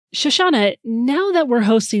Shoshana, now that we're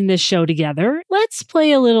hosting this show together, let's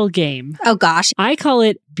play a little game. Oh, gosh. I call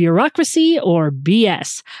it Bureaucracy or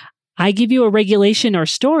BS. I give you a regulation or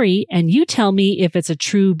story, and you tell me if it's a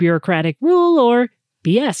true bureaucratic rule or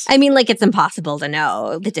BS. I mean, like, it's impossible to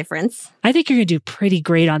know the difference. I think you're going to do pretty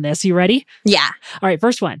great on this. You ready? Yeah. All right,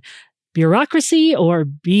 first one. Bureaucracy or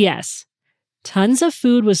BS? Tons of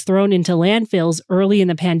food was thrown into landfills early in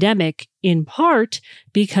the pandemic, in part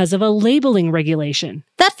because of a labeling regulation.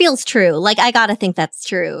 That feels true. Like, I gotta think that's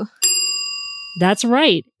true. That's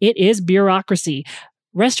right. It is bureaucracy.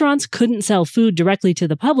 Restaurants couldn't sell food directly to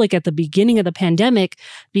the public at the beginning of the pandemic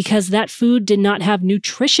because that food did not have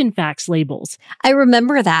nutrition facts labels. I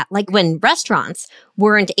remember that, like when restaurants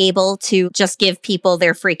weren't able to just give people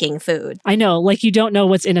their freaking food. I know, like you don't know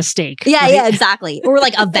what's in a steak. Yeah, right? yeah, exactly. Or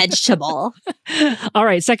like a vegetable. All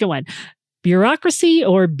right, second one. Bureaucracy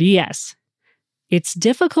or BS? It's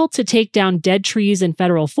difficult to take down dead trees in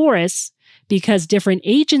federal forests because different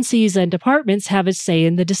agencies and departments have a say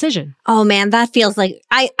in the decision. Oh man, that feels like,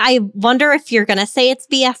 I wonder if you're going to say it's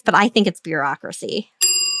BS, but I think it's bureaucracy.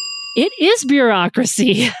 It is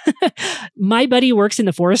bureaucracy. My buddy works in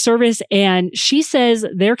the Forest Service, and she says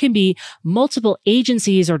there can be multiple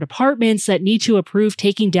agencies or departments that need to approve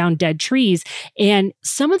taking down dead trees. And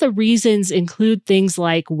some of the reasons include things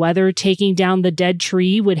like whether taking down the dead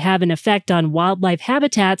tree would have an effect on wildlife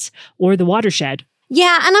habitats or the watershed.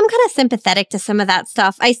 Yeah, and I'm kind of sympathetic to some of that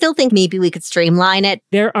stuff. I still think maybe we could streamline it.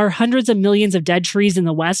 There are hundreds of millions of dead trees in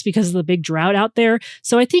the West because of the big drought out there.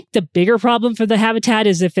 So I think the bigger problem for the habitat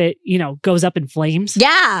is if it, goes up in flames.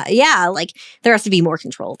 Yeah. Like there has to be more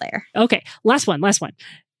control there. Okay, last one.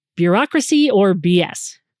 Bureaucracy or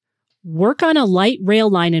BS? Work on a light rail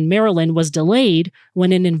line in Maryland was delayed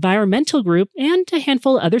when an environmental group and a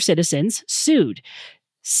handful of other citizens sued,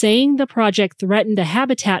 saying the project threatened a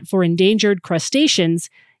habitat for endangered crustaceans,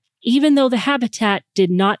 even though the habitat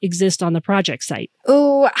did not exist on the project site.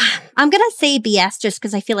 Oh, I'm going to say BS just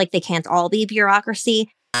because I feel like they can't all be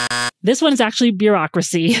bureaucracy. This one is actually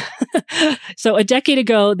bureaucracy. So a decade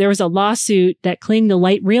ago, there was a lawsuit that claimed the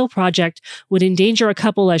light rail project would endanger a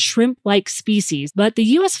couple of shrimp-like species. But the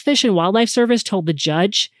U.S. Fish and Wildlife Service told the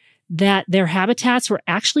judge that their habitats were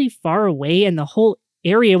actually far away and the whole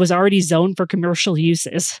area was already zoned for commercial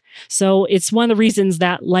uses. So it's one of the reasons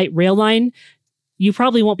that light rail line, you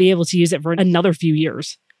probably won't be able to use it for another few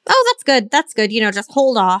years. Oh, that's good. That's good. Just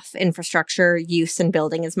hold off infrastructure use and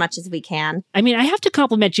building as much as we can. I mean, I have to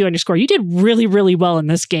compliment you on your score. You did really, really well in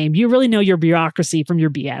this game. You really know your bureaucracy from your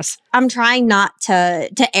BS. I'm trying not to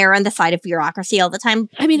err on the side of bureaucracy all the time.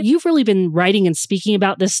 I mean, you've really been writing and speaking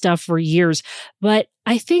about this stuff for years, but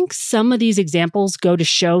I think some of these examples go to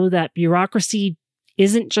show that bureaucracy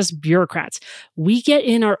isn't just bureaucrats. We get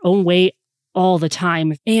in our own way all the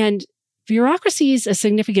time. And bureaucracy is a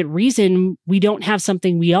significant reason we don't have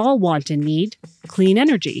something we all want and need, clean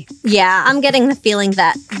energy. Yeah, I'm getting the feeling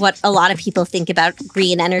that what a lot of people think about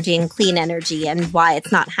green energy and clean energy and why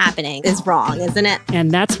it's not happening is wrong, isn't it? And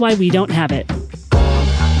that's why we don't have it.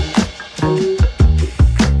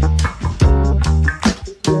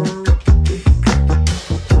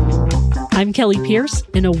 I'm Kelli Pierce,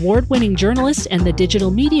 an award-winning journalist and the digital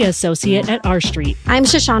media associate at R Street. I'm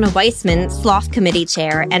Shoshana Weissmann, Sloth Committee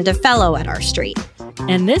Chair and a fellow at R Street.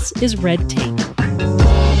 And this is Red Tape.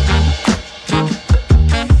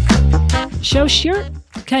 Shosh, you're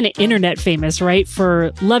kind of internet famous, right?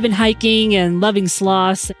 For loving hiking and loving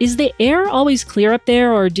sloths. Is the air always clear up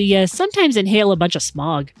there, or do you sometimes inhale a bunch of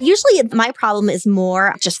smog? Usually my problem is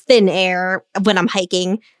more just thin air when I'm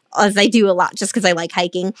hiking, as I do a lot just because I like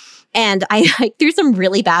hiking. And I hiked through some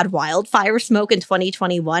really bad wildfire smoke in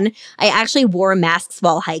 2021. I actually wore masks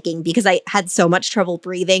while hiking because I had so much trouble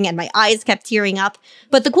breathing and my eyes kept tearing up.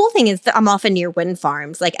 But the cool thing is that I'm often near wind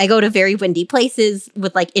farms. Like I go to very windy places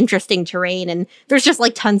with like interesting terrain, and there's just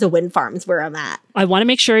like tons of wind farms where I'm at. I want to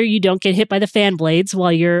make sure you don't get hit by the fan blades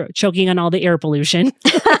while you're choking on all the air pollution.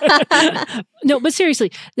 No, but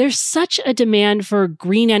seriously, there's such a demand for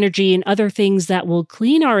green energy and other things that will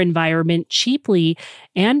clean our environment cheaply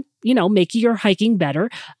and, make your hiking better.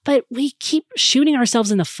 But we keep shooting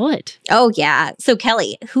ourselves in the foot. Oh, yeah. So,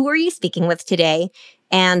 Kelli, who are you speaking with today?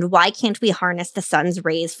 And why can't we harness the sun's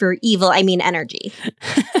rays for energy?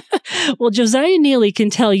 Well, Josiah Neely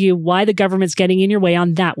can tell you why the government's getting in your way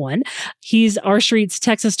on that one. He's R Street's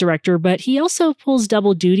Texas director, but he also pulls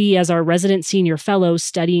double duty as our resident senior fellow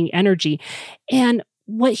studying energy. And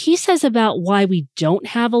what he says about why we don't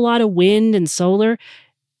have a lot of wind and solar,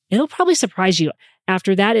 it'll probably surprise you.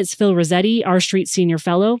 After that, it's Phil Rossetti, our Street Senior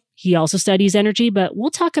Fellow. He also studies energy, but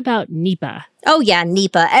we'll talk about NEPA. Oh, yeah,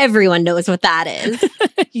 NEPA. Everyone knows what that is.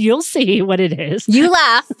 You'll see what it is. You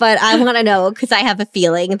laugh, but I want to know because I have a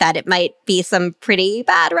feeling that it might be some pretty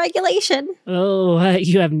bad regulation. Oh,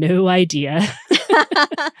 you have no idea.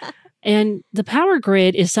 And the power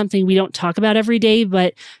grid is something we don't talk about every day,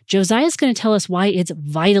 but Josiah's going to tell us why it's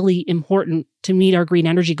vitally important to meet our green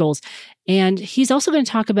energy goals. And he's also going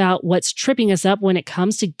to talk about what's tripping us up when it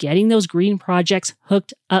comes to getting those green projects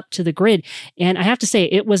hooked up to the grid. And I have to say,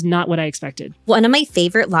 it was not what I expected. One of my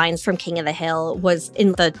favorite lines from King of the Hill was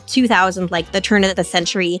in the 2000, like the turn of the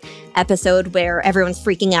century episode where everyone's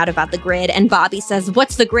freaking out about the grid. And Bobby says,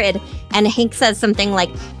 "What's the grid?" And Hank says something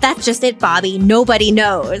like, "That's just it, Bobby. Nobody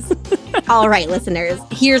knows." All right, listeners,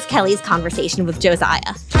 here's Kelli's conversation with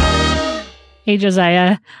Josiah. Hey,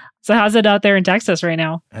 Josiah. So how's it out there in Texas right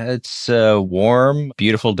now? It's a warm,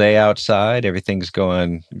 beautiful day outside. Everything's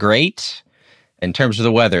going great. In terms of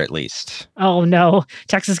the weather, at least. Oh, no.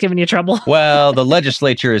 Texas giving you trouble. Well, the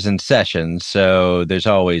legislature is in session, so there's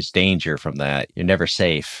always danger from that. You're never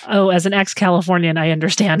safe. Oh, as an ex-Californian, I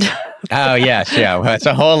understand. Oh, yes. Yeah. Well, it's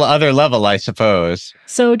a whole other level, I suppose.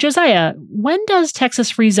 So, Josiah, when does Texas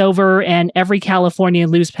freeze over and every Californian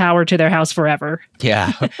lose power to their house forever?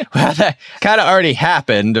 Yeah. Well, that kind of already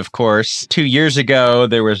happened, of course. 2 years ago,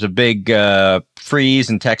 there was a big freeze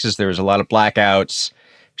in Texas. There was a lot of blackouts.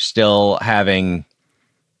 Still having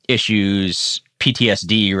issues,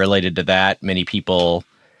 PTSD related to that, many people.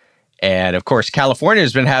 And of course, California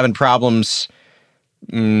has been having problems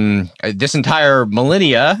this entire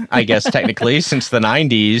millennia, I guess, technically, since the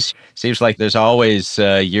 90s. Seems like there's always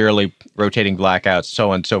yearly rotating blackouts, so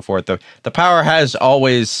on and so forth. The power has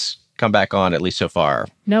always come back on, at least so far.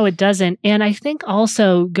 No, it doesn't. And I think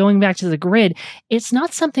also going back to the grid, it's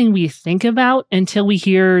not something we think about until we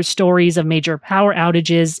hear stories of major power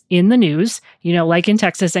outages in the news, like in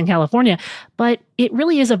Texas and California. But it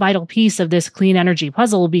really is a vital piece of this clean energy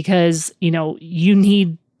puzzle because, you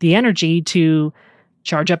need the energy to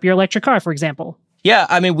charge up your electric car, for example. Yeah,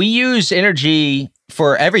 I mean, we use energy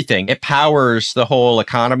for everything. It powers the whole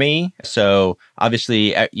economy. So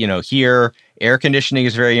obviously, here, air conditioning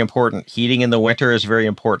is very important. Heating in the winter is very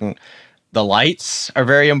important. The lights are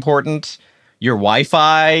very important. Your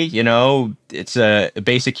Wi-Fi, it's a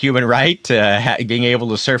basic human right to being able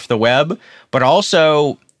to surf the web, but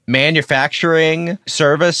also manufacturing,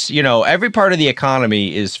 service, every part of the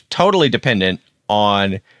economy is totally dependent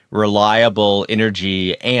on reliable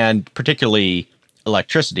energy and particularly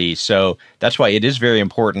electricity. So that's why it is very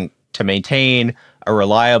important to maintain a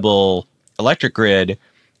reliable electric grid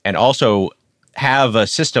and also have a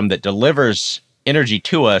system that delivers energy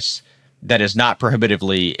to us that is not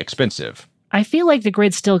prohibitively expensive. I feel like the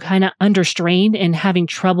grid's still kind of under strain and having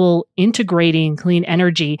trouble integrating clean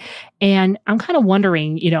energy. And I'm kind of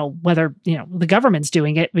wondering, whether, the government's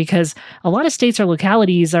doing it because a lot of states or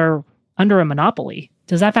localities are under a monopoly.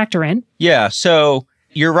 Does that factor in? Yeah, so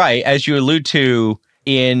you're right. As you allude to,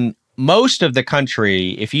 in most of the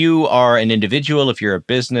country, if you are an individual, if you're a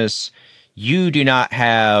business, you do not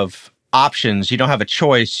have options. You don't have a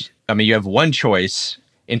choice. I mean, you have one choice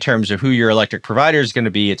in terms of who your electric provider is going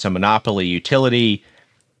to be. It's a monopoly utility.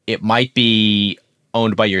 It might be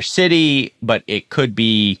owned by your city, but it could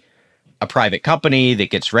be a private company that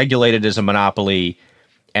gets regulated as a monopoly.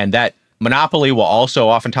 And that monopoly will also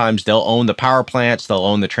oftentimes, they'll own the power plants, they'll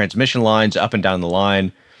own the transmission lines up and down the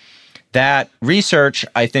line. That research,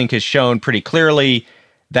 I think, has shown pretty clearly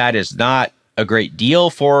that is not a great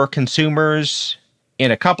deal for consumers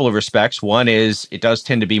in a couple of respects. One is it does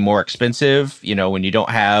tend to be more expensive, when you don't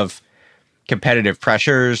have competitive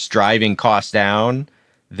pressures driving costs down,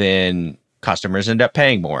 then customers end up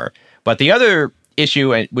paying more. But the other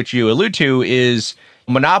issue, which you allude to, is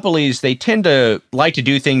monopolies, they tend to like to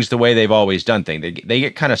do things the way they've always done things. They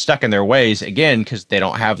get kind of stuck in their ways, again, because they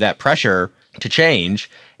don't have that pressure to change.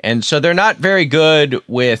 And so they're not very good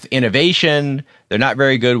with innovation. They're not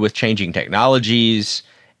very good with changing technologies.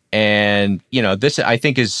 And, this, I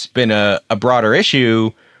think, has been a broader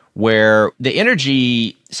issue where the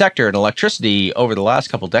energy sector and electricity over the last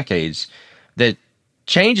couple decades, the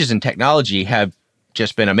changes in technology have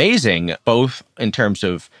just been amazing, both in terms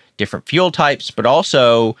of different fuel types, but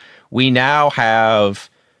also we now have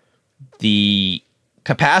the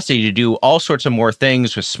capacity to do all sorts of more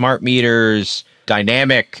things with smart meters,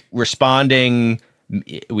 dynamic responding.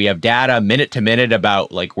 We have data minute to minute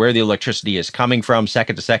about where the electricity is coming from,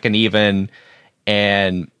 second to second even.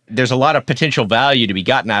 And there's a lot of potential value to be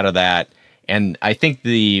gotten out of that. And I think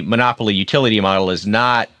the monopoly utility model is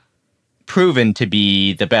not proven to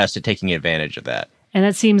be the best at taking advantage of that. And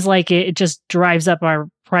that seems like it just drives up our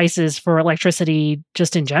prices for electricity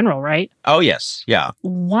just in general, right? Oh, yes. Yeah.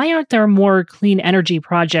 Why aren't there more clean energy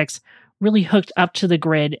projects really hooked up to the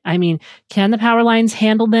grid? I mean, can the power lines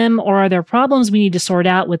handle them, or are there problems we need to sort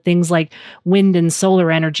out with things like wind and solar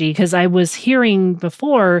energy? Because I was hearing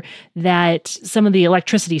before that some of the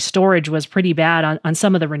electricity storage was pretty bad on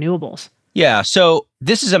some of the renewables. Yeah. So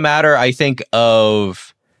this is a matter, I think,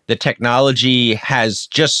 of the technology has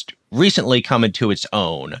just recently come into its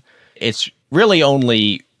own. It's really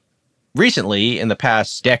only recently, in the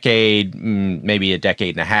past decade, maybe a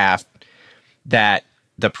decade and a half, that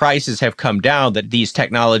the prices have come down, that these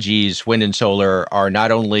technologies, wind and solar, are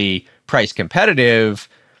not only price competitive,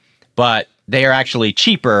 but they are actually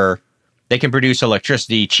cheaper. They can produce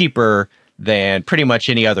electricity cheaper than pretty much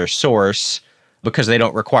any other source because they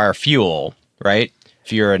don't require fuel, right?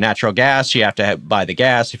 If you're a natural gas, you have to buy the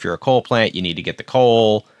gas. If you're a coal plant, you need to get the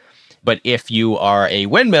coal. But if you are a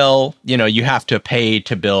windmill, you have to pay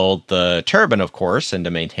to build the turbine, of course, and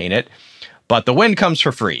to maintain it. But the wind comes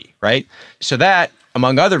for free, right? So that,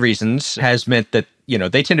 among other reasons, has meant that,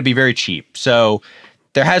 they tend to be very cheap. So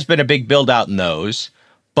there has been a big build out in those,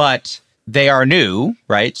 but they are new,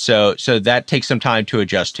 right? So that takes some time to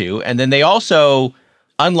adjust to. And then they also,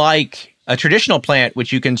 unlike a traditional plant,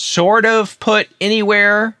 which you can sort of put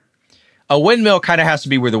anywhere, a windmill kind of has to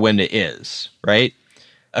be where the wind is, right?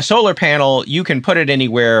 A solar panel, you can put it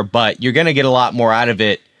anywhere, but you're going to get a lot more out of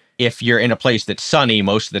it if you're in a place that's sunny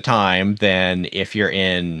most of the time than if you're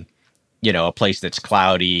in, a place that's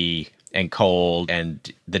cloudy and cold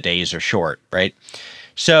and the days are short, right?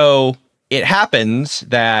 So it happens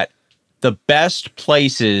that the best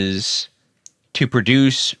places to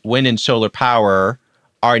produce wind and solar power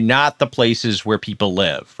are not the places where people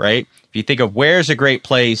live, right? If you think of where's a great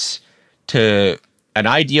place to an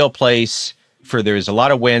ideal place for there's a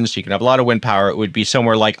lot of wind, so you can have a lot of wind power, it would be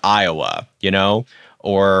somewhere like Iowa,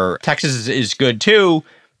 or Texas is good too,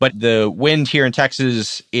 but the wind here in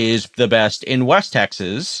Texas is the best in West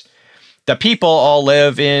Texas. The people all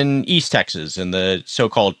live in East Texas, in the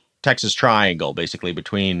so-called Texas Triangle, basically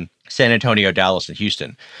between San Antonio, Dallas, and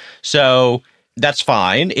Houston. So that's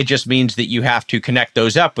fine. It just means that you have to connect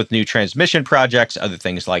those up with new transmission projects, other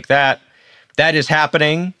things like that. That is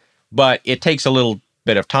happening, but it takes a little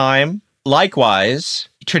bit of time. Likewise,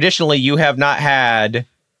 traditionally, you have not had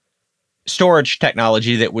storage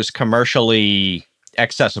technology that was commercially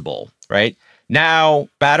accessible, right? Now,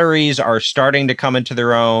 batteries are starting to come into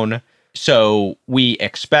their own. So we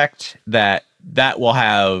expect that that will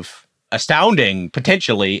have astounding,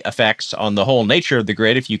 potentially, effects on the whole nature of the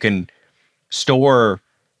grid if you can store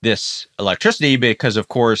this electricity, because, of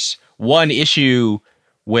course, one issue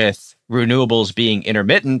with renewables being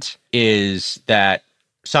intermittent is that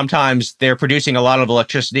sometimes they're producing a lot of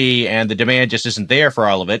electricity and the demand just isn't there for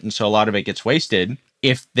all of it. And so a lot of it gets wasted.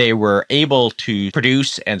 If they were able to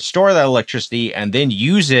produce and store that electricity and then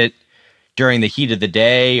use it during the heat of the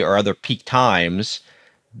day or other peak times,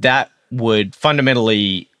 that would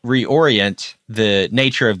fundamentally reorient the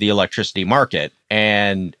nature of the electricity market.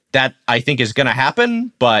 And that, I think, is going to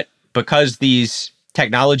happen. But because these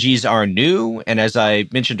technologies are new, and as I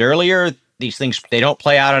mentioned earlier, these things, they don't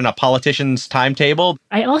play out on a politician's timetable.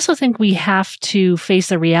 I also think we have to face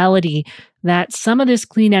the reality that some of this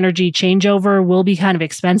clean energy changeover will be kind of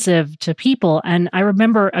expensive to people. And I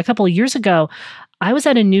remember a couple of years ago, I was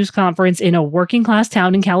at a news conference in a working class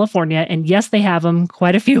town in California. And yes, they have them,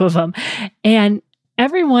 quite a few of them. And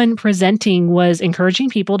everyone presenting was encouraging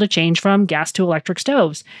people to change from gas to electric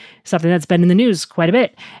stoves, something that's been in the news quite a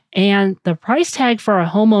bit. And the price tag for a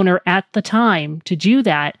homeowner at the time to do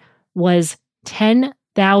that was $10,000.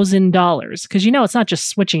 Because it's not just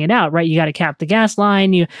switching it out, right? You got to cap the gas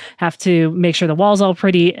line, you have to make sure the wall's all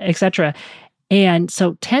pretty, etc. And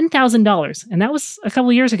so $10,000, and that was a couple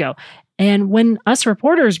of years ago. And when us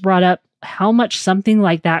reporters brought up how much something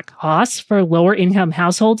like that costs for lower income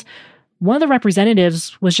households, one of the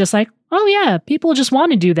representatives was just like, oh yeah, people just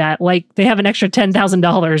want to do that. Like they have an extra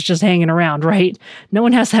 $10,000 just hanging around, right? No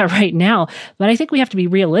one has that right now. But I think we have to be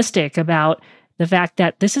realistic about the fact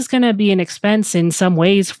that this is going to be an expense in some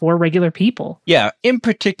ways for regular people. Yeah. In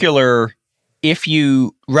particular, if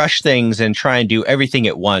you rush things and try and do everything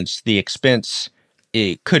at once, the expense,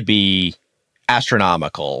 it could be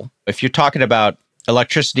astronomical. If you're talking about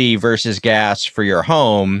electricity versus gas for your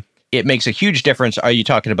home, it makes a huge difference. Are you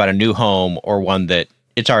talking about a new home or one that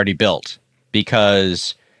it's already built?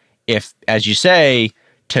 Because if, as you say,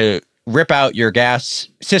 to rip out your gas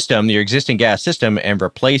system, your existing gas system, and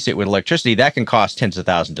replace it with electricity, that can cost tens of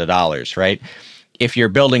thousands of dollars, right? If you're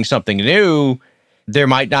building something new, there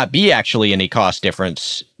might not be actually any cost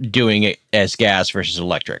difference doing it as gas versus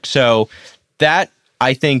electric. So that,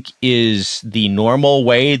 I think, is the normal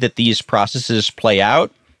way that these processes play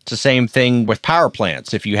out. It's the same thing with power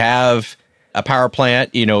plants. If you have a power plant,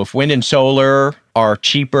 if wind and solar are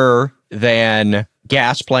cheaper than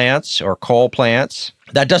gas plants or coal plants,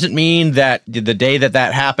 that doesn't mean that the day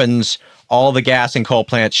that happens, all the gas and coal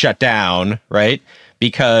plants shut down, right?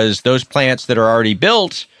 Because those plants that are already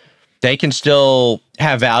built, they can still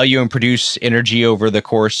have value and produce energy over the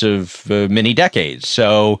course of many decades.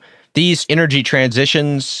 So these energy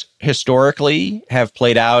transitions historically have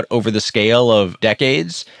played out over the scale of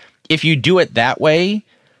decades. If you do it that way,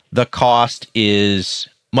 the cost is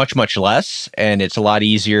much, much less, and it's a lot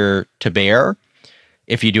easier to bear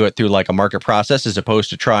if you do it through like a market process as opposed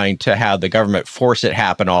to trying to have the government force it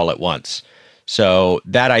happen all at once. So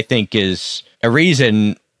that, I think, is a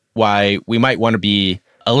reason why we might want to be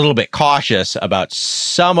a little bit cautious about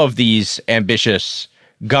some of these ambitious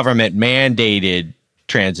government-mandated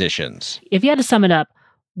transitions. If you had to sum it up,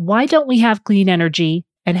 why don't we have clean energy,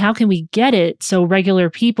 and how can we get it so regular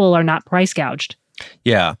people are not price gouged?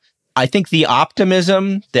 Yeah. I think the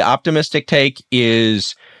optimistic take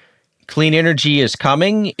is clean energy is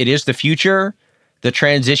coming. It is the future. The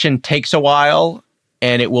transition takes a while,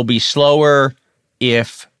 and it will be slower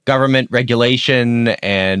if government regulation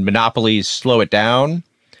and monopolies slow it down.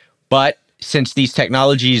 But since these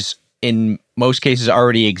technologies in most cases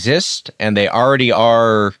already exist and they already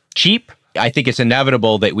are cheap, I think it's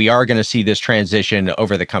inevitable that we are going to see this transition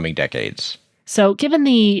over the coming decades. So given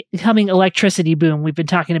the coming electricity boom we've been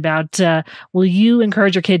talking about, will you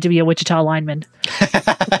encourage your kid to be a Wichita lineman?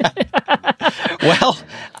 Well,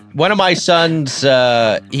 one of my sons,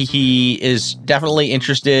 he is definitely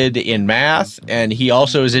interested in math, and he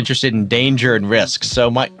also is interested in danger and risk. So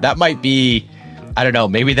that might be, I don't know,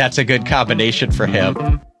 maybe that's a good combination for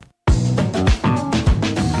him.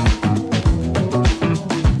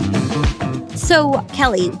 So,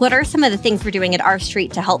 Kelli, what are some of the things we're doing at our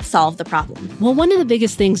street to help solve the problem? Well, one of the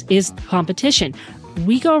biggest things is competition.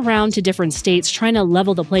 We go around to different states trying to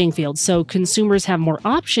level the playing field so consumers have more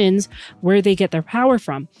options where they get their power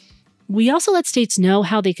from. We also let states know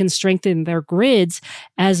how they can strengthen their grids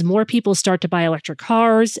as more people start to buy electric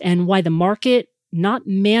cars, and why the market, not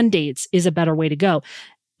mandates, is a better way to go.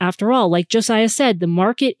 After all, like Josiah said, the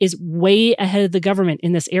market is way ahead of the government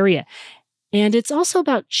in this area. And it's also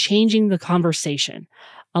about changing the conversation.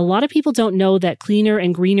 A lot of people don't know that cleaner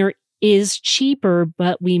and greener is cheaper,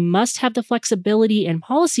 but we must have the flexibility and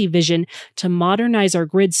policy vision to modernize our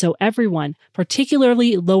grid so everyone,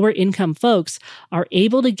 particularly lower income folks, are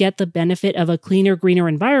able to get the benefit of a cleaner, greener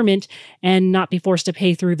environment and not be forced to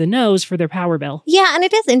pay through the nose for their power bill. Yeah, and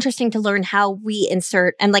it is interesting to learn how we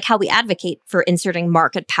insert and how we advocate for inserting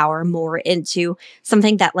market power more into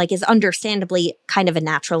something that is understandably kind of a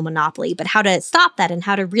natural monopoly, but how to stop that and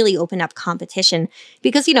how to really open up competition.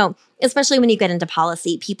 Because, especially when you get into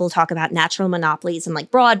policy, people talk about natural monopolies and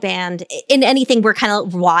broadband in anything where kind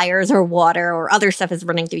of wires or water or other stuff is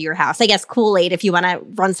running through your house. I guess Kool-Aid, if you want to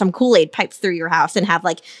run some Kool-Aid pipes through your house and have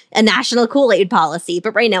a national Kool-Aid policy.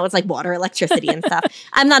 But right now it's water, electricity and stuff.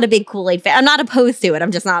 I'm not a big Kool-Aid fan. I'm not opposed to it.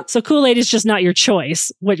 I'm just not. So Kool-Aid is just not your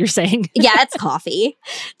choice, what you're saying. Yeah, it's coffee.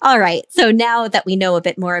 All right. So now that we know a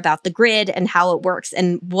bit more about the grid and how it works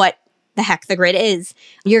and what the heck the grid is,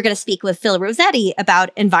 you're going to speak with Phil Rossetti about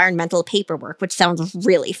environmental paperwork, which sounds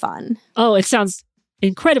really fun. Oh, it sounds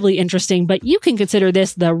incredibly interesting, but you can consider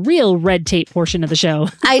this the real red tape portion of the show.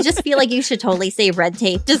 I just feel like you should totally say red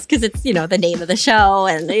tape just because it's, the name of the show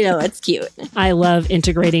and, it's cute. I love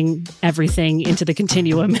integrating everything into the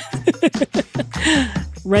continuum.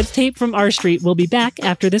 Red Tape from Our Street will be back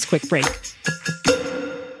after this quick break.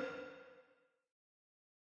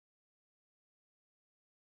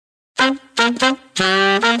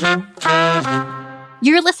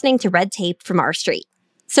 You're listening to Red Tape from Our Street.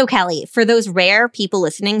 So, Kelli, for those rare people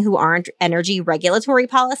listening who aren't energy regulatory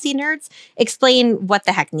policy nerds, explain what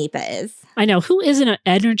the heck NEPA is. I know. Who isn't an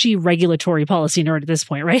energy regulatory policy nerd at this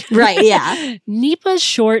point, right? Right, yeah. NEPA is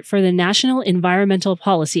short for the National Environmental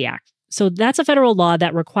Policy Act. So that's a federal law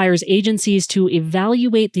that requires agencies to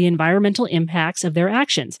evaluate the environmental impacts of their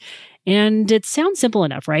actions. And it sounds simple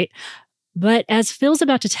enough, right? But as Phil's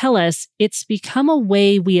about to tell us, it's become a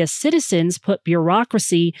way we as citizens put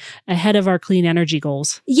bureaucracy ahead of our clean energy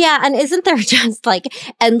goals. Yeah, and isn't there just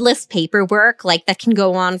endless paperwork that can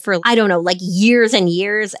go on for, I don't know, years and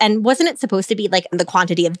years? And wasn't it supposed to be the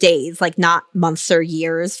quantity of days, not months or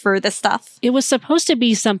years for this stuff? It was supposed to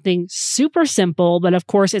be something super simple, but of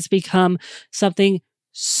course it's become something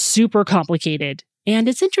super complicated. And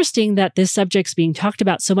it's interesting that this subject's being talked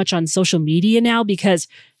about so much on social media now because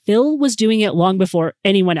Phil was doing it long before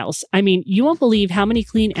anyone else. I mean, you won't believe how many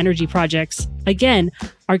clean energy projects, again,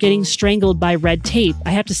 are getting strangled by red tape.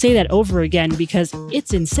 I have to say that over again because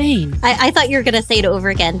it's insane. I thought you were going to say it over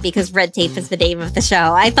again because red tape is the name of the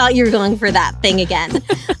show. I thought you were going for that thing again.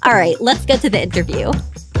 All right, let's get to the interview.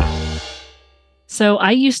 So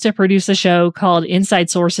I used to produce a show called Inside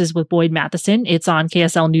Sources with Boyd Matheson. It's on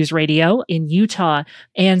KSL News Radio in Utah.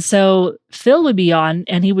 And so Phil would be on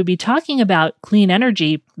and he would be talking about clean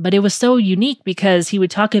energy, but it was so unique because he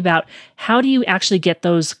would talk about how do you actually get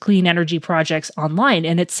those clean energy projects online?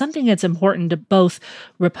 And it's something that's important to both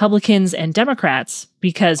Republicans and Democrats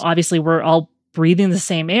because obviously we're all breathing the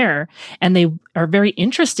same air. And they are very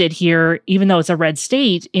interested here, even though it's a red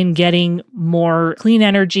state, in getting more clean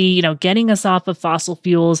energy, getting us off of fossil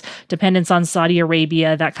fuels, dependence on Saudi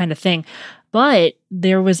Arabia, that kind of thing. But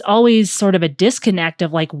there was always sort of a disconnect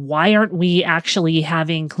of like, why aren't we actually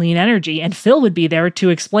having clean energy? And Phil would be there to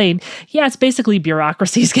explain, yeah, it's basically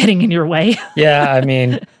bureaucracy's getting in your way. Yeah, I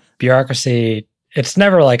mean, bureaucracy, it's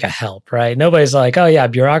never like a help, right? Nobody's like, oh yeah,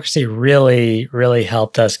 bureaucracy really, really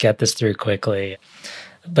helped us get this through quickly.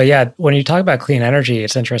 But yeah, when you talk about clean energy,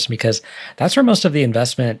 it's interesting because that's where most of the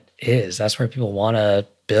investment is. That's where people want to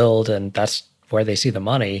build and that's where they see the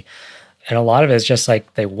money. And a lot of it is just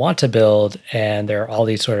like they want to build and there are all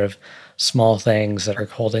these sort of small things that are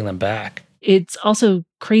holding them back. It's also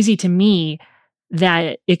crazy to me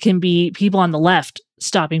that it can be people on the left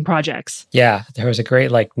stopping projects. Yeah, there was a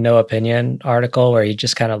great No Opinion article where he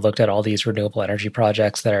just kind of looked at all these renewable energy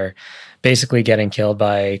projects that are basically getting killed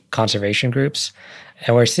by conservation groups.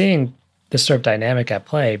 And we're seeing this sort of dynamic at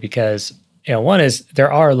play because, one is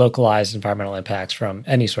there are localized environmental impacts from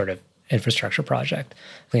any sort of infrastructure project,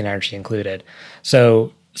 clean energy included.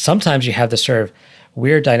 So sometimes you have this sort of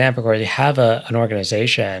weird dynamic where you have an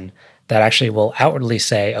organization that actually will outwardly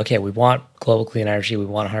say, okay, we want global clean energy, we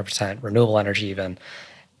want 100% renewable energy even.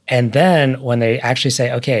 And then when they actually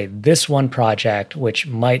say, okay, this one project, which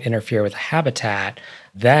might interfere with habitat,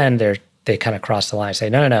 then they kind of cross the line and say,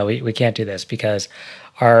 no, we can't do this because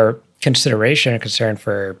our consideration and concern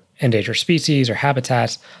for endangered species or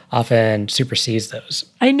habitats often supersedes those.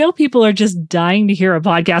 I know people are just dying to hear a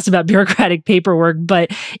podcast about bureaucratic paperwork,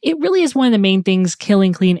 but it really is one of the main things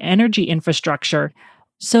killing clean energy infrastructure.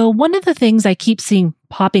 So one of the things I keep seeing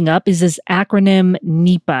popping up is this acronym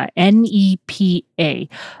NEPA, N-E-P-A.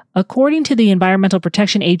 According to the Environmental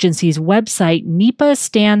Protection Agency's website, NEPA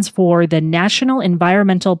stands for the National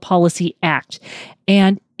Environmental Policy Act,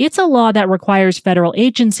 and it's a law that requires federal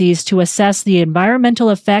agencies to assess the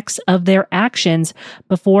environmental effects of their actions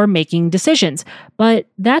before making decisions. But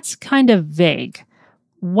that's kind of vague.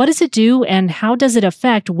 What does it do and how does it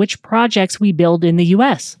affect which projects we build in the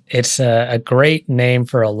U.S.? It's a great name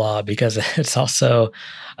for a law because it's also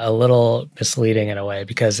a little misleading in a way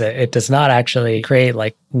because it does not actually create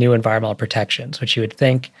new environmental protections, which you would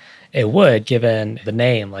think it would given the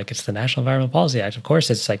name, it's the National Environmental Policy Act. Of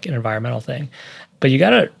course, it's an environmental thing. But you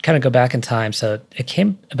got to kind of go back in time. So it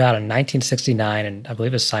came about in 1969 and I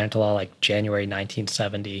believe it was signed into law January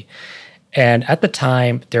 1970. And at the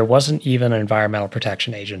time, there wasn't even an environmental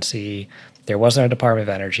protection agency. There wasn't a Department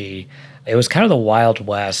of Energy. It was kind of the Wild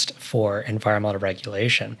West for environmental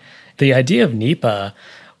regulation. The idea of NEPA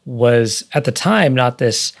was, at the time, not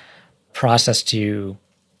this process to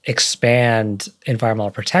expand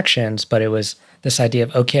environmental protections, but it was this idea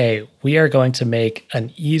of, okay, we are going to make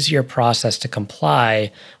an easier process to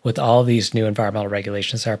comply with all these new environmental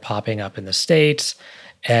regulations that are popping up in the states.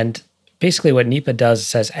 And basically what NEPA does is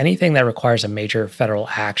says anything that requires a major federal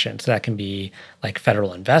action, so that can be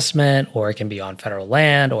federal investment, or it can be on federal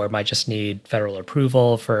land, or it might just need federal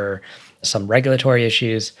approval for some regulatory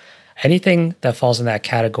issues. Anything that falls in that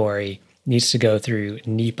category needs to go through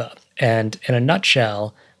NEPA. And in a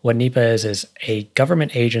nutshell, what NEPA is a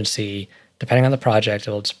government agency. Depending on the project,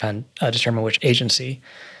 it will determine which agency.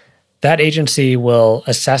 That agency will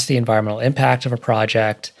assess the environmental impact of a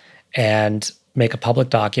project and make a public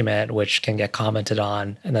document which can get commented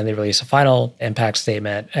on, and then they release a final impact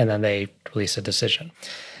statement, and then they release a decision.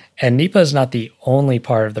 And NEPA is not the only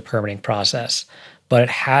part of the permitting process, but it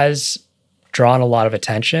has drawn a lot of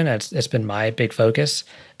attention. It's been my big focus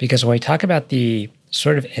because when we talk about the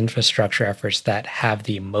sort of infrastructure efforts that have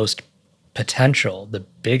the most potential, the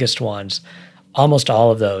biggest ones, almost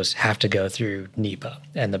all of those have to go through NEPA.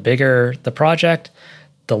 And the bigger the project,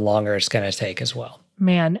 the longer it's going to take as well.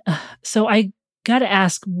 Man, so I got to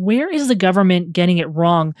ask, where is the government getting it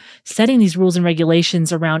wrong, setting these rules and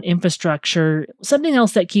regulations around infrastructure? Something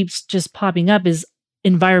else that keeps just popping up is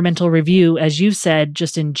environmental review, as you've said,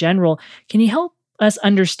 just in general. Can you help us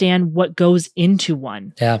understand what goes into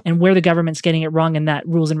one and where the government's getting it wrong in that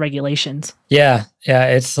rules and regulations. Yeah.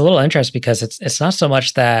 It's a little interesting because it's not so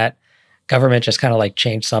much that government just kind of like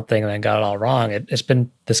changed something and then got it all wrong. It's been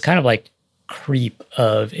this kind of like creep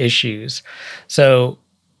of issues. So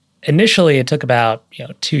initially it took about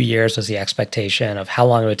 2 years was the expectation of how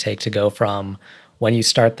long it would take to go from when you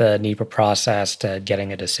start the NEPA process to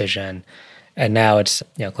getting a decision. And now it's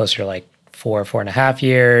closer to like 4.5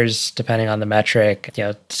 years, depending on the metric.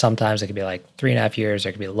 Sometimes it could be like 3.5 years, or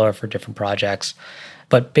it could be lower for different projects.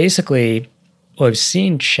 But basically, what we've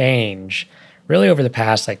seen change really over the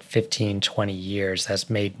past like 15, 20 years that's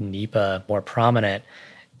made NEPA more prominent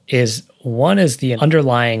is one is the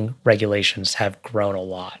underlying regulations have grown a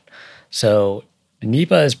lot. So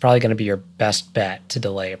NEPA is probably going to be your best bet to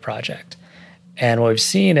delay a project. And what we've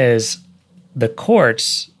seen is the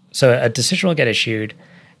courts, so a decision will get issued,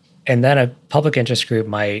 and then a public interest group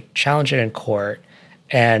might challenge it in court.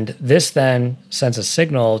 And this then sends a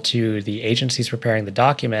signal to the agencies preparing the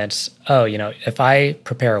documents. Oh, if I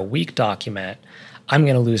prepare a weak document, I'm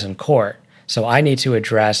going to lose in court. So I need to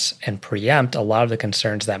address and preempt a lot of the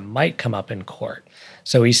concerns that might come up in court.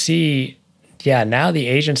 So we see, now the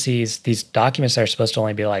agencies, these documents that are supposed to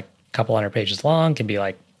only be like a couple hundred pages long can be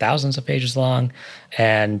like thousands of pages long.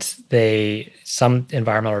 And some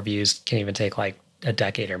environmental reviews can even take like a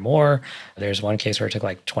decade or more. There's one case where it took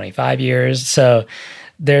like 25 years. So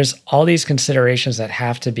there's all these considerations that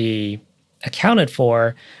have to be accounted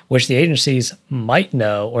for, which the agencies might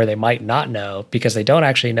know or they might not know because they don't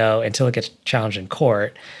actually know until it gets challenged in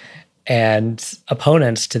court. And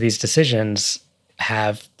opponents to these decisions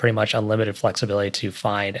have pretty much unlimited flexibility to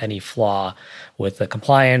find any flaw with the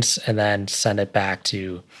compliance and then send it back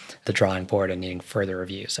to the drawing board and needing further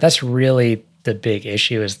reviews. That's really the big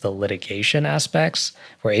issue, is the litigation aspects,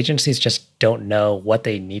 where agencies just don't know what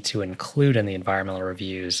they need to include in the environmental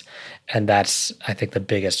reviews. And that's, I think, the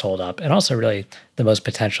biggest holdup, and also really the most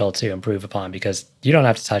potential to improve upon, because you don't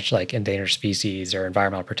have to touch like endangered species or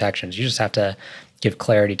environmental protections. You just have to give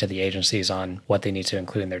clarity to the agencies on what they need to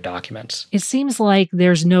include in their documents. It seems like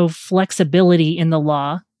there's no flexibility in the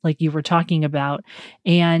law, like you were talking about.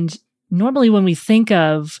 And normally when we think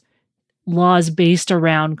of laws based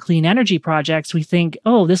around clean energy projects, we think,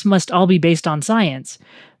 oh, this must all be based on science.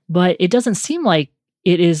 But it doesn't seem like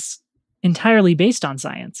it is entirely based on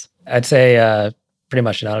science. I'd say pretty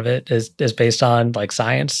much none of it is based on like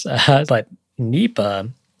science. But NEPA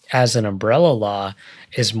as an umbrella law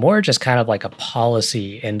is more just kind of like a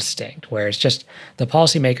policy instinct, where it's just the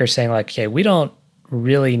policymaker saying like, okay, we don't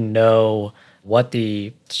really know what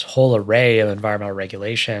the whole array of environmental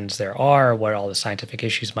regulations there are, what all the scientific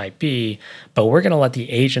issues might be, but we're going to let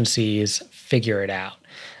the agencies figure it out.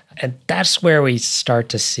 And that's where we start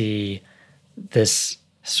to see this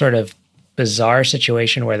sort of bizarre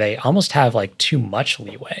situation where they almost have like too much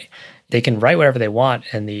leeway. They can write whatever they want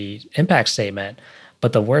in the impact statement,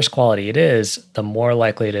 but the worse quality it is, the more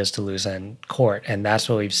likely it is to lose in court. And that's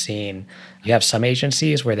what we've seen. You have some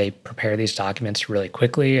agencies where they prepare these documents really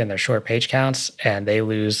quickly and they're short page counts, and they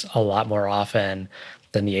lose a lot more often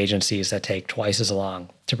than the agencies that take twice as long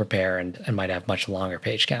to prepare and might have much longer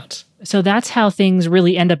page counts. So that's how things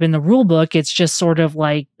really end up in the rule book. It's just sort of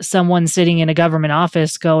like someone sitting in a government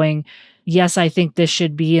office going, yes, I think this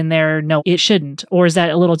should be in there. No, it shouldn't. Or is that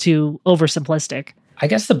a little too oversimplistic? I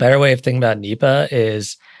guess the better way of thinking about NEPA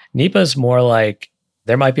is more like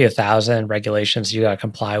there might be 1,000 regulations you got to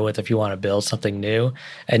comply with if you want to build something new.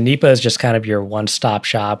 And NEPA is just kind of your one-stop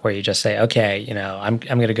shop where you just say, okay, I'm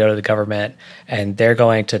going to go to the government and they're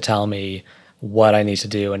going to tell me what I need to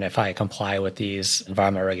do and if I comply with these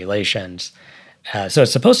environmental regulations. So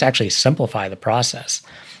it's supposed to actually simplify the process.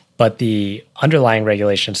 But the underlying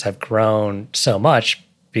regulations have grown so much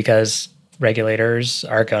because regulators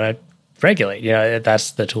are going to regulate.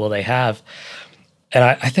 That's the tool they have. And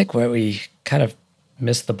I think where we kind of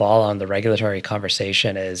miss the ball on the regulatory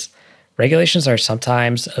conversation is regulations are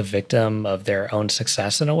sometimes a victim of their own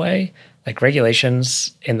success in a way. Like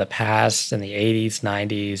regulations in the past, in the 80s,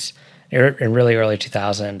 90s, and really early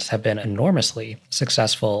 2000s have been enormously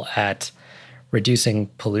successful at reducing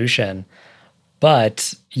pollution.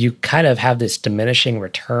 But you kind of have this diminishing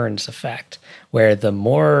returns effect where the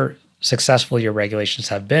more successful your regulations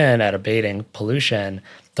have been at abating pollution,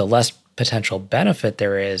 the less potential benefit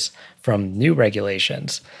there is from new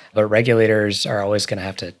regulations. But regulators are always going to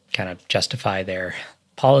have to kind of justify their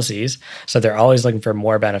policies. So they're always looking for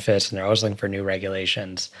more benefits and they're always looking for new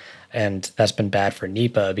regulations. And that's been bad for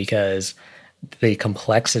NEPA because the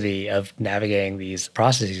complexity of navigating these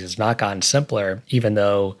processes has not gotten simpler, even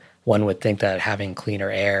though one would think that having cleaner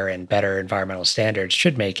air and better environmental standards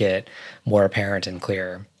should make it more apparent and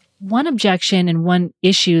clearer. One objection and one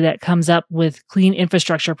issue that comes up with clean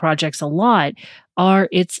infrastructure projects a lot are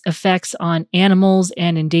its effects on animals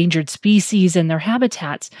and endangered species and their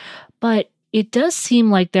habitats. But it does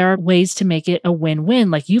seem like there are ways to make it a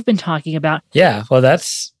win-win, like you've been talking about. Yeah, well,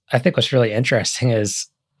 I think what's really interesting is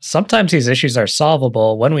sometimes these issues are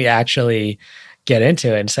solvable when we actually get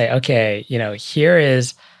into it and say, okay, here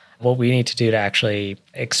is what we need to do to actually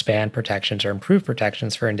expand protections or improve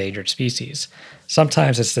protections for endangered species.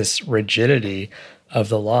 Sometimes it's this rigidity of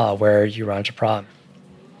the law where you run into problems.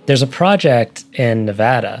 There's a project in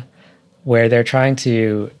Nevada where they're trying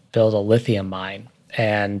to build a lithium mine,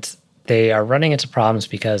 and they are running into problems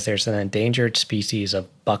because there's an endangered species of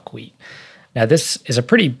buckwheat. Now, this is a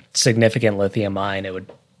pretty significant lithium mine. It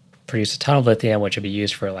would produce a ton of lithium, which would be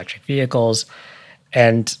used for electric vehicles.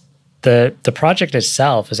 And the project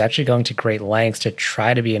itself is actually going to great lengths to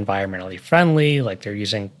try to be environmentally friendly, like they're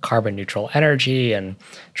using carbon neutral energy and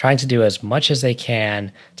trying to do as much as they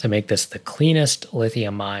can to make this the cleanest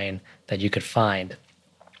lithium mine that you could find.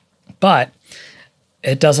 But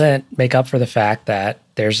it doesn't make up for the fact that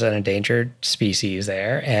there's an endangered species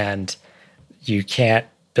there and you can't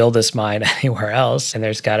build this mine anywhere else. And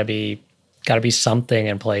there's got to be something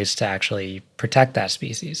in place to actually protect that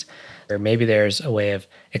species. Or maybe there's a way of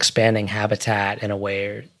expanding habitat in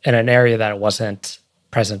an area that it wasn't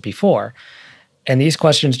present before. And these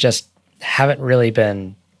questions just haven't really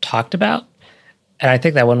been talked about. And I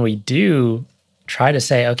think that when we do try to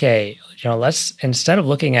say, okay, let's, instead of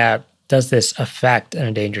looking at, does this affect an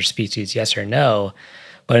endangered species, yes or no,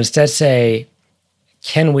 but instead say,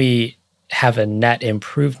 can we have a net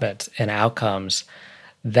improvement in outcomes?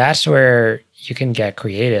 That's where you can get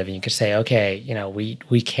creative and you can say, okay,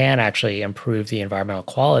 we can actually improve the environmental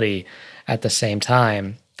quality at the same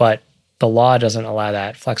time, but the law doesn't allow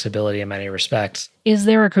that flexibility in many respects. Is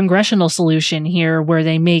there a congressional solution here where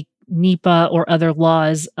they make NEPA or other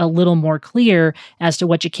laws a little more clear as to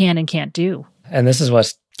what you can and can't do? And this is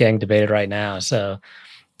what's getting debated right now. So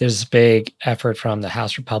there's this big effort from the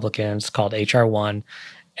House Republicans called H.R. 1,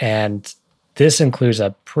 and this includes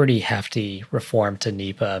a pretty hefty reform to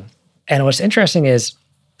NEPA. And what's interesting is,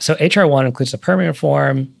 so H.R. 1 includes the permitting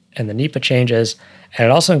reform and the NEPA changes, and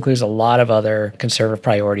it also includes a lot of other conservative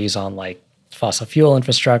priorities on like fossil fuel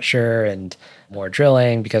infrastructure and more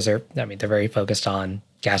drilling, because they're very focused on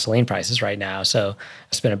gasoline prices right now. So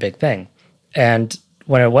it's been a big thing. And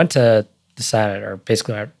when it went to the Senate, or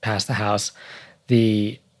basically when it passed the House,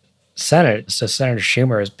 the Senate, so Senator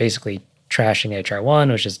Schumer is basically trashing H.R.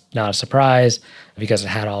 1, which is not a surprise because it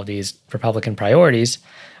had all these Republican priorities.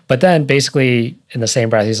 But then basically in the same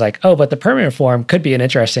breath, he's like, oh, but the permitting reform could be an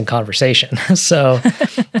interesting conversation. So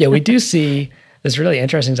yeah, we do see this really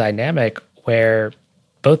interesting dynamic where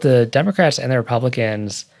both the Democrats and the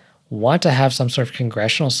Republicans want to have some sort of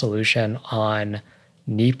congressional solution on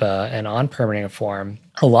NEPA and on permitting reform.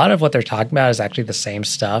 A lot of what they're talking about is actually the same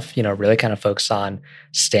stuff, really kind of focused on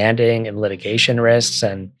standing and litigation risks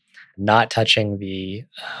and not touching the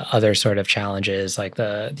other sort of challenges like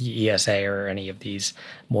the ESA or any of these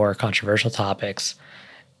more controversial topics.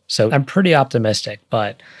 So I'm pretty optimistic,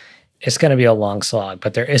 but it's going to be a long slog.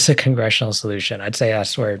 But there is a congressional solution. I'd say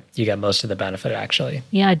that's where you get most of the benefit, actually.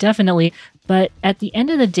 Yeah, definitely. But at the end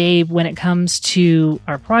of the day, when it comes to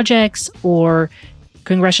our projects or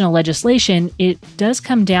congressional legislation, it does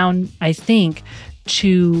come down, I think,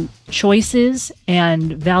 to choices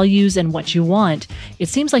and values and what you want. It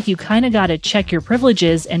seems like you kind of got to check your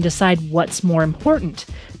privileges and decide what's more important.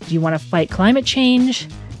 Do you want to fight climate change,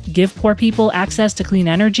 give poor people access to clean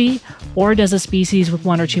energy, or does a species with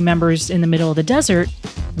one or two members in the middle of the desert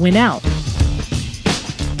win out?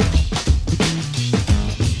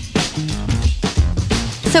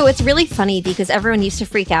 So it's really funny because everyone used to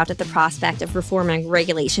freak out at the prospect of reforming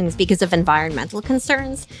regulations because of environmental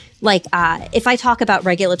concerns. Like if I talk about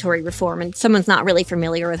regulatory reform and someone's not really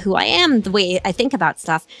familiar with who I am, the way I think about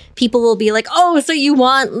stuff, people will be like, oh, so you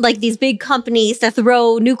want like these big companies to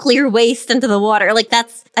throw nuclear waste into the water? Like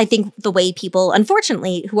that's, I think, the way people,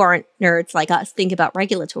 unfortunately, who aren't nerds like us, think about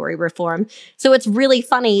regulatory reform. So it's really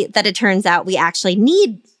funny that it turns out we actually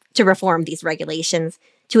need to reform these regulations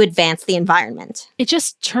to advance the environment. It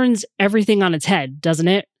just turns everything on its head, doesn't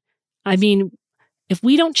it? I mean, if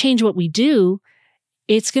we don't change what we do,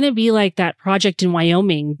 it's going to be like that project in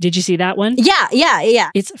Wyoming. Did you see that one?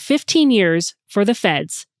 Yeah. It's 15 years for the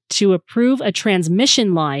feds to approve a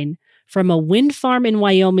transmission line from a wind farm in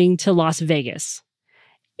Wyoming to Las Vegas.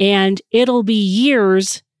 And it'll be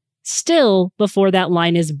years still before that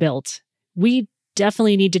line is built. We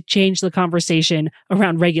definitely need to change the conversation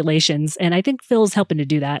around regulations. And I think Phil's helping to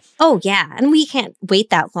do that. Oh, yeah. And we can't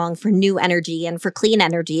wait that long for new energy and for clean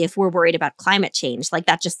energy if we're worried about climate change. Like,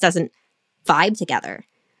 that just doesn't vibe together.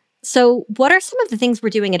 So what are some of the things we're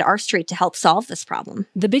doing at R Street to help solve this problem?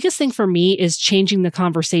 The biggest thing for me is changing the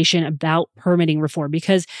conversation about permitting reform,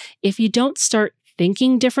 because if you don't start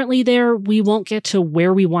thinking differently there, we won't get to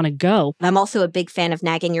where we want to go. I'm also a big fan of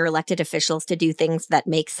nagging your elected officials to do things that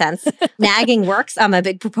make sense. Nagging works. I'm a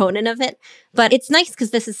big proponent of it. But it's nice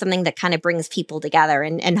because this is something that kind of brings people together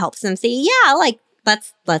and helps them say, yeah, like,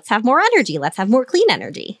 let's have more energy. Let's have more clean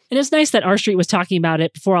energy. And it's nice that R Street was talking about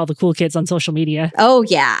it before all the cool kids on social media. Oh,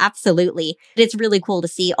 yeah, absolutely. It's really cool to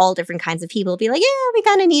see all different kinds of people be like, yeah, we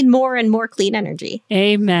kind of need more and more clean energy.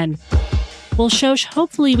 Amen. Well, Shosh,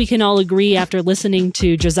 hopefully we can all agree after listening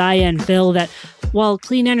to Josiah and Phil that while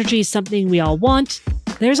clean energy is something we all want,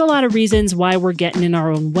 there's a lot of reasons why we're getting in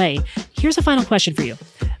our own way. Here's a final question for you.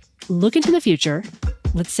 Look into the future,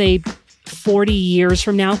 let's say 40 years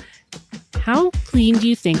from now. How clean do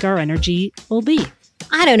you think our energy will be?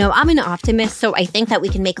 I don't know. I'm an optimist, so I think that we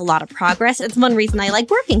can make a lot of progress. It's one reason I like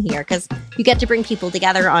working here, because you get to bring people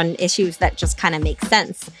together on issues that just kind of make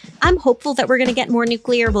sense. I'm hopeful that we're going to get more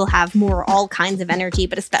nuclear. We'll have more all kinds of energy,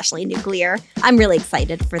 but especially nuclear. I'm really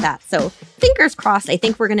excited for that. So fingers crossed, I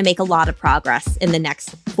think we're going to make a lot of progress in the next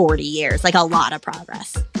 40 years, like a lot of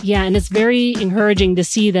progress. Yeah, and it's very encouraging to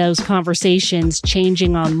see those conversations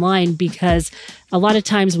changing online, because a lot of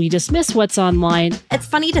times we dismiss what's online. It's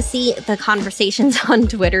funny to see the conversations on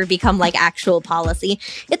Twitter become like actual policy.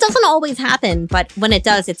 It doesn't always happen, but when it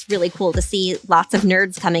does, it's really cool to see lots of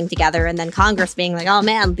nerds coming together and then Congress being like, oh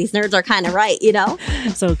man, these nerds are kind of right, you know?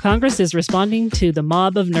 So Congress is responding to the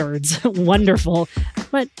mob of nerds. Wonderful.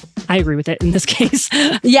 But I agree with it in this case.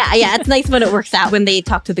 Yeah, it's nice when it works out, when they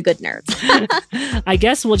talk to the good nerds. I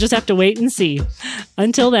guess we'll just have to wait and see.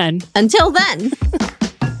 Until then.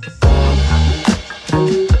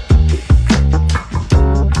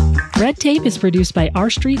 Red Tape is produced by R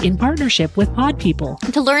Street in partnership with Pod People.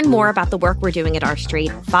 To learn more about the work we're doing at R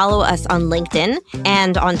Street, follow us on LinkedIn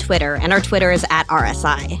and on Twitter. And our Twitter is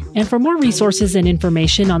 @RSI. And for more resources and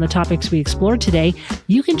information on the topics we explored today,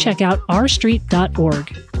 you can check out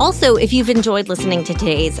rstreet.org. Also, if you've enjoyed listening to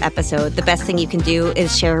today's episode, the best thing you can do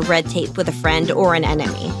is share Red Tape with a friend or an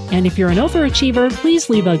enemy. And if you're an overachiever, please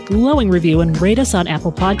leave a glowing review and rate us on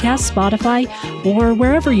Apple Podcasts, Spotify, or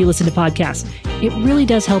wherever you listen to podcasts. It really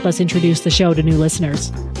does help us introduce the show to new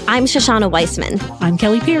listeners. I'm Shoshana Weissmann. I'm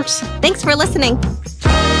Kelli Pierce. Thanks for listening.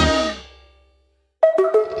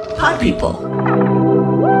 Pod People.